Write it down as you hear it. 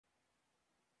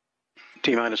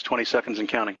T-minus 20 seconds and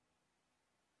counting.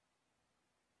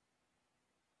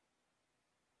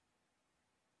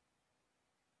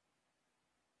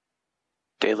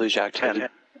 Deluge activity. 10,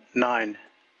 9,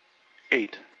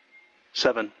 8,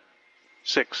 7,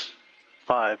 6,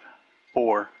 5,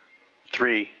 4,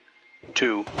 3,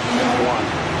 2, 1. We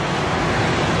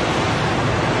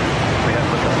have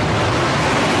liftoff.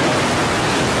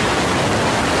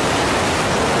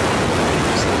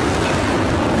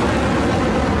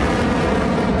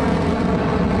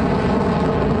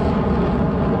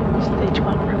 Stage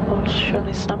 1 propulsion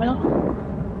is nominal.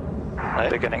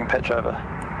 Beginning pitch over.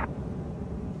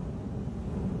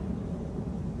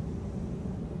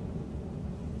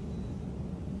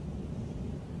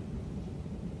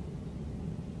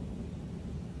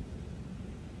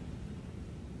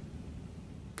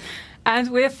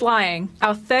 And we're flying.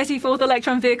 Our 34th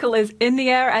Electron vehicle is in the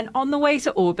air and on the way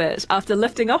to orbit after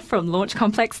lifting off from Launch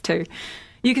Complex 2.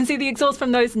 You can see the exhaust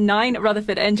from those 9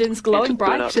 Rutherford engines glowing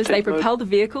bright as they propel the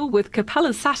vehicle with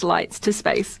Capella's satellites to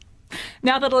space.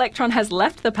 Now that Electron has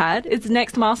left the pad, its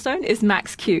next milestone is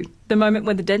max Q, the moment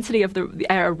when the density of the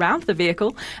air around the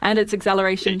vehicle and its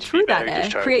acceleration through that air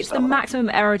creates the maximum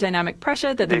aerodynamic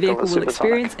pressure that the vehicle will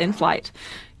experience in flight.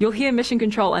 You'll hear Mission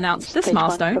Control announce this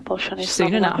milestone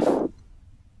soon enough.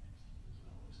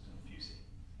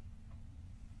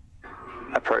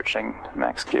 Approaching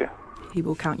max Q. He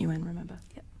will count you in, remember.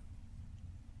 Yep.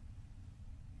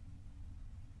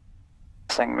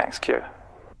 Saying max Q.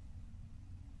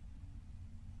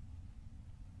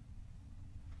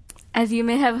 As you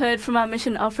may have heard from our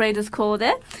mission operator's call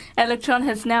there, Electron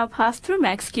has now passed through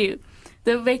max Q.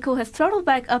 The vehicle has throttled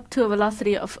back up to a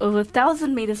velocity of over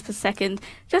 1,000 meters per second,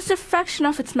 just a fraction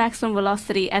of its maximum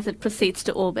velocity as it proceeds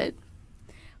to orbit.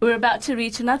 We're about to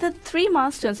reach another 3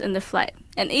 milestones in the flight,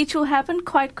 and each will happen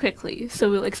quite quickly,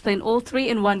 so we'll explain all 3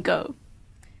 in one go.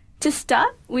 To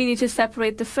start, we need to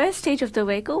separate the first stage of the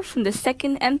vehicle from the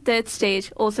second and third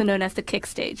stage, also known as the kick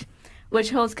stage, which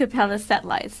holds Capella's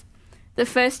satellites. The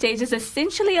first stage is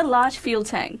essentially a large fuel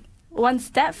tank. Once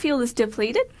that fuel is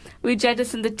depleted, we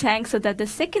jettison the tank so that the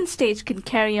second stage can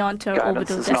carry on to our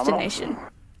orbital destination.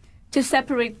 To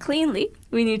separate cleanly,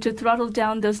 we need to throttle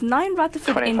down those 9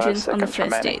 Rutherford engines on the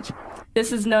first stage.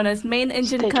 This is known as main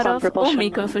engine cutoff, or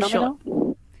MECO for short.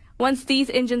 Once these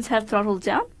engines have throttled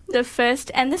down, the first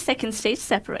and the second stage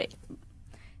separate.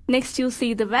 Next, you'll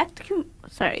see the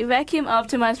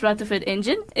vacuum-optimized Rutherford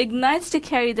engine ignites to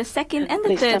carry the second and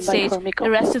the third stage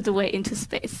the rest of the way into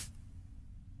space.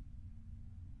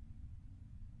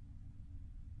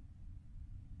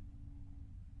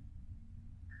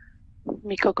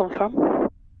 MECO confirm.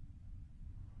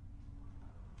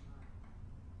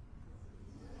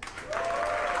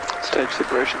 Stage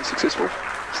separation successful.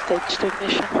 Stage 2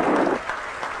 ignition.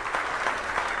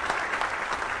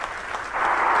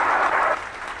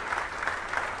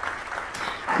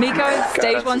 MECO,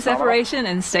 Stage 1 separation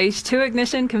and Stage 2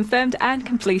 ignition confirmed and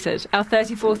completed. Our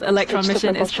 34th Electron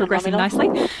mission is progressing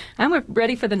nicely, and we're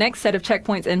ready for the next set of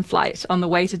checkpoints in flight on the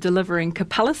way to delivering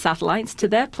Capella satellites to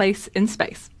their place in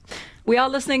space. We are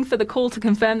listening for the call to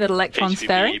confirm that Electron's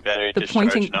fairing, the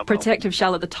pointing protective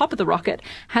shell at the top of the rocket,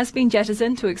 has been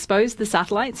jettisoned to expose the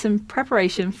satellites in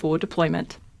preparation for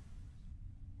deployment.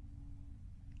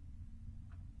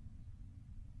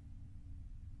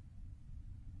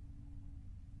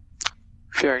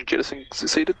 Fairing jettisoning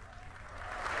succeeded.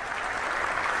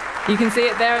 You can see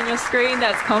it there on your screen.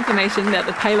 That's confirmation that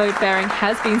the payload fairing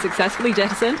has been successfully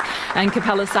jettisoned and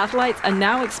Capella's satellites are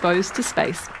now exposed to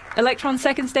space. Electron's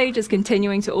second stage is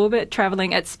continuing to orbit,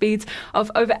 travelling at speeds of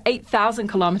over 8,000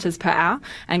 kilometres per hour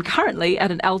and currently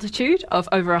at an altitude of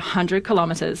over 100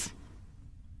 kilometres.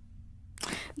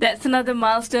 That's another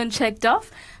milestone checked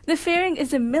off. The fairing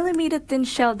is a millimeter-thin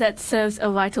shell that serves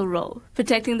a vital role,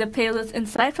 protecting the payloads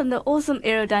inside from the awesome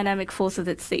aerodynamic forces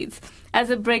it sees, as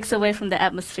it breaks away from the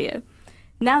atmosphere.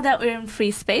 Now that we're in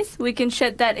free space, we can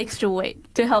shed that extra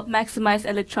weight to help maximize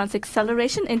Electron's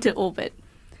acceleration into orbit.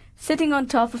 Sitting on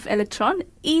top of Electron,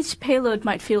 each payload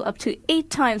might feel up to 8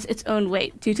 times its own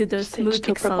weight due to those smooth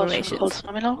accelerations.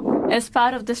 As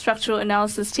part of the structural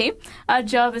analysis team, our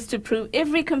job is to prove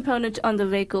every component on the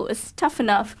vehicle is tough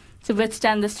enough to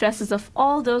withstand the stresses of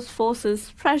all those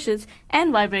forces, pressures,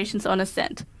 and vibrations on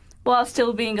ascent, while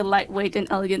still being a lightweight and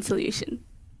elegant solution.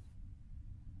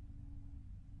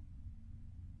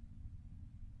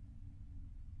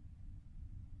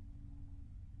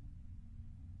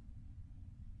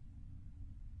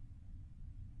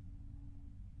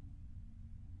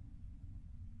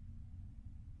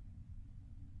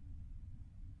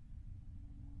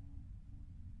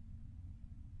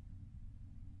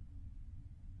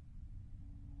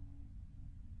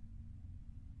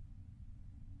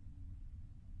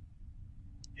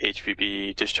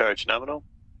 HVB discharge nominal.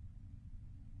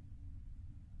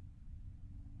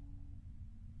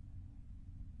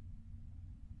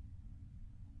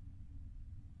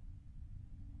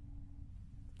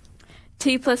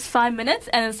 T plus 5 minutes,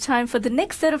 and it's time for the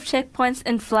next set of checkpoints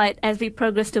in flight as we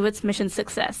progress towards mission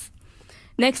success.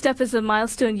 Next up is a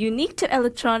milestone unique to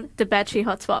Electron, the battery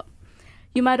hot swap.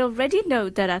 You might already know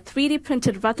that our 3D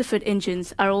printed Rutherford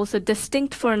engines are also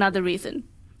distinct for another reason.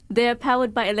 They are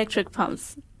powered by electric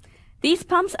pumps. These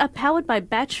pumps are powered by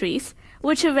batteries,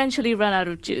 which eventually run out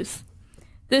of juice.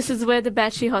 This is where the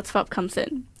battery hot swap comes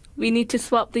in. We need to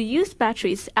swap the used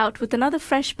batteries out with another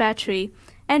fresh battery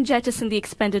and jettison the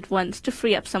expended ones to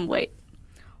free up some weight,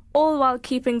 all while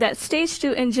keeping that stage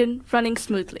 2 engine running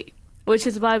smoothly, which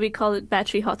is why we call it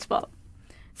battery hot swap.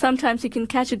 Sometimes you can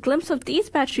catch a glimpse of these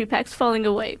battery packs falling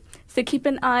away, so keep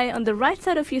an eye on the right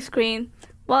side of your screen.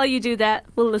 While you do that,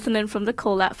 we'll listen in from the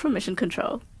call out from Mission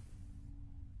Control.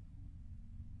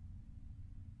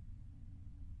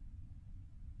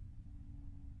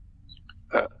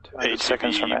 Eight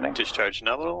seconds remaining. Discharge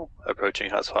nominal, approaching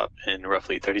hot swap in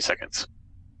roughly 30 seconds.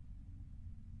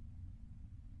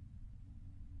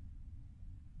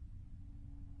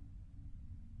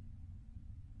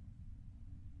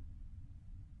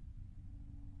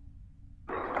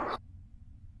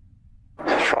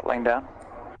 Throttling down.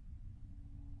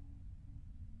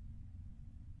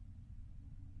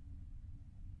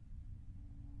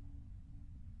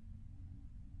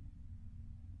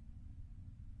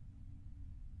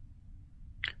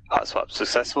 Hot swap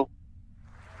successful.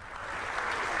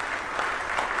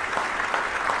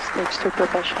 Stage 2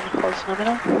 propulsion holds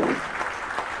nominal.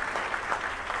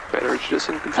 Battery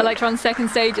jettison confirmed. Electron's second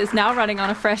stage is now running on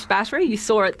a fresh battery. You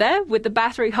saw it there, with the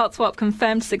battery hot swap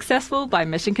confirmed successful by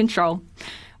Mission Control.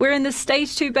 We're in the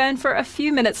stage 2 burn for a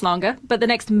few minutes longer, but the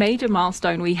next major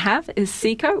milestone we have is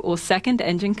SECO, or second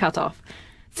engine cutoff.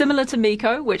 Similar to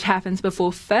MECO, which happens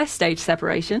before first stage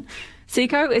separation,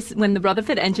 SECO is when the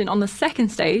Rutherford engine on the second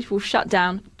stage will shut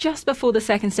down just before the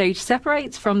second stage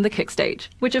separates from the kick stage,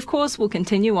 which of course will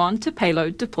continue on to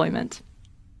payload deployment.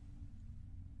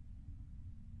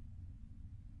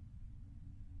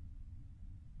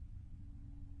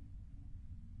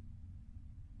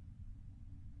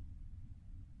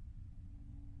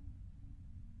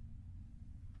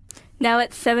 Now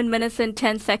at 7 minutes and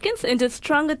 10 seconds into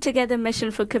Stronger Together mission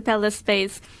for Capella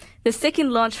Space, the second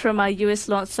launch from our US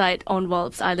launch site on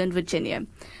Wallops Island, Virginia,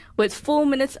 with 4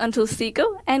 minutes until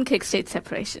SECO and kickstage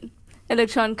separation.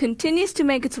 Electron continues to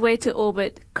make its way to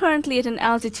orbit, currently at an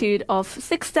altitude of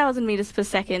 6,000 meters per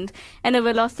second and a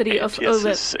velocity of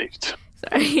over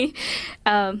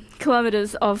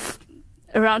kilometers of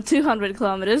around 200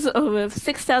 kilometers, over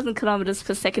 6,000 kilometers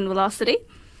per second velocity.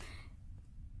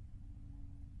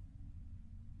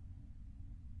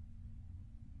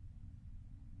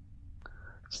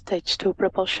 Stage 2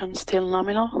 propulsion still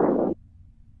nominal.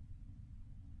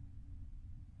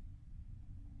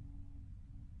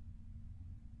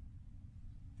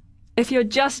 If you're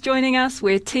just joining us,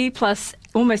 we're T plus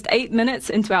almost 8 minutes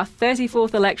into our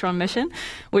 34th Electron mission,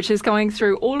 which is going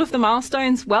through all of the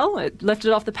milestones well. It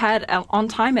lifted off the pad on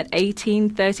time at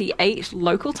 18:38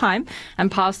 local time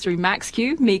and passed through max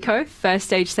Q, MECO, first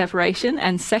stage separation,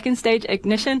 and second stage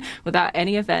ignition without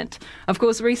any event. Of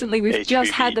course, recently we've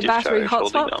just had the battery hot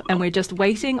swap, and we're just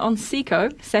waiting on SECO,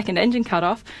 second engine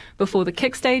cutoff, before the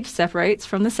kick stage separates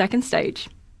from the second stage.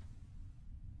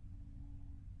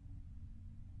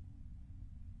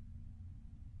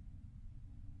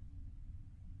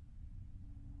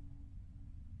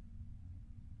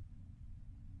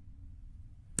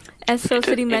 As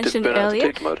Felicity mentioned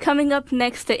earlier, coming up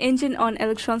next, the engine on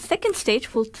Electron's second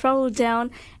stage will throttle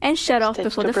down and shut off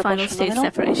before the final stage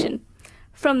separation.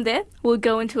 From there, we'll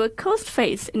go into a coast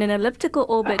phase in an elliptical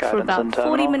orbit for about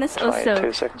 40 minutes or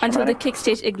so until the kick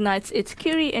stage ignites its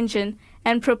Curie engine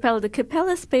and propel the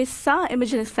Capella Space SAR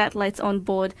imaging satellites on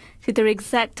board to their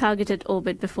exact targeted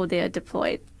orbit before they are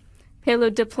deployed.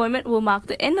 Payload deployment will mark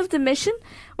the end of the mission,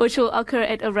 which will occur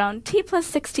at around T plus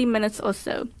 60 minutes or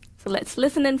so. So let's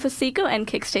listen in for SECO and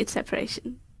kick stage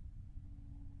separation.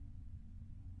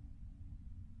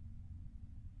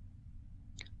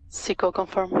 SECO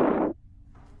confirmed.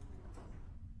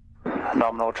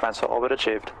 Nominal transfer orbit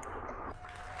achieved.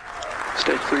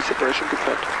 Stage 3 separation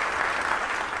confirmed.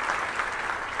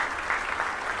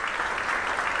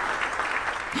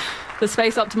 The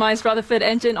space-optimized Rutherford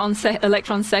engine on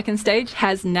Electron's second stage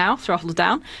has now throttled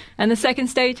down, and the second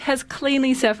stage has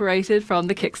cleanly separated from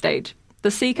the kick stage. The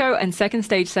SECO and second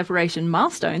stage separation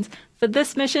milestones for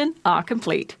this mission are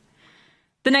complete.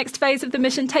 The next phase of the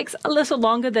mission takes a little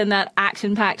longer than that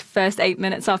action-packed first 8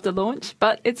 minutes after launch,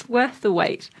 but it's worth the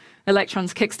wait.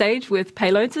 Electron's kick stage, with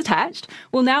payloads attached,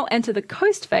 will now enter the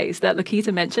coast phase that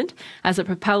Lakita mentioned, as it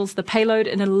propels the payload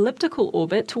in an elliptical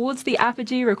orbit towards the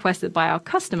apogee requested by our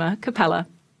customer, Capella.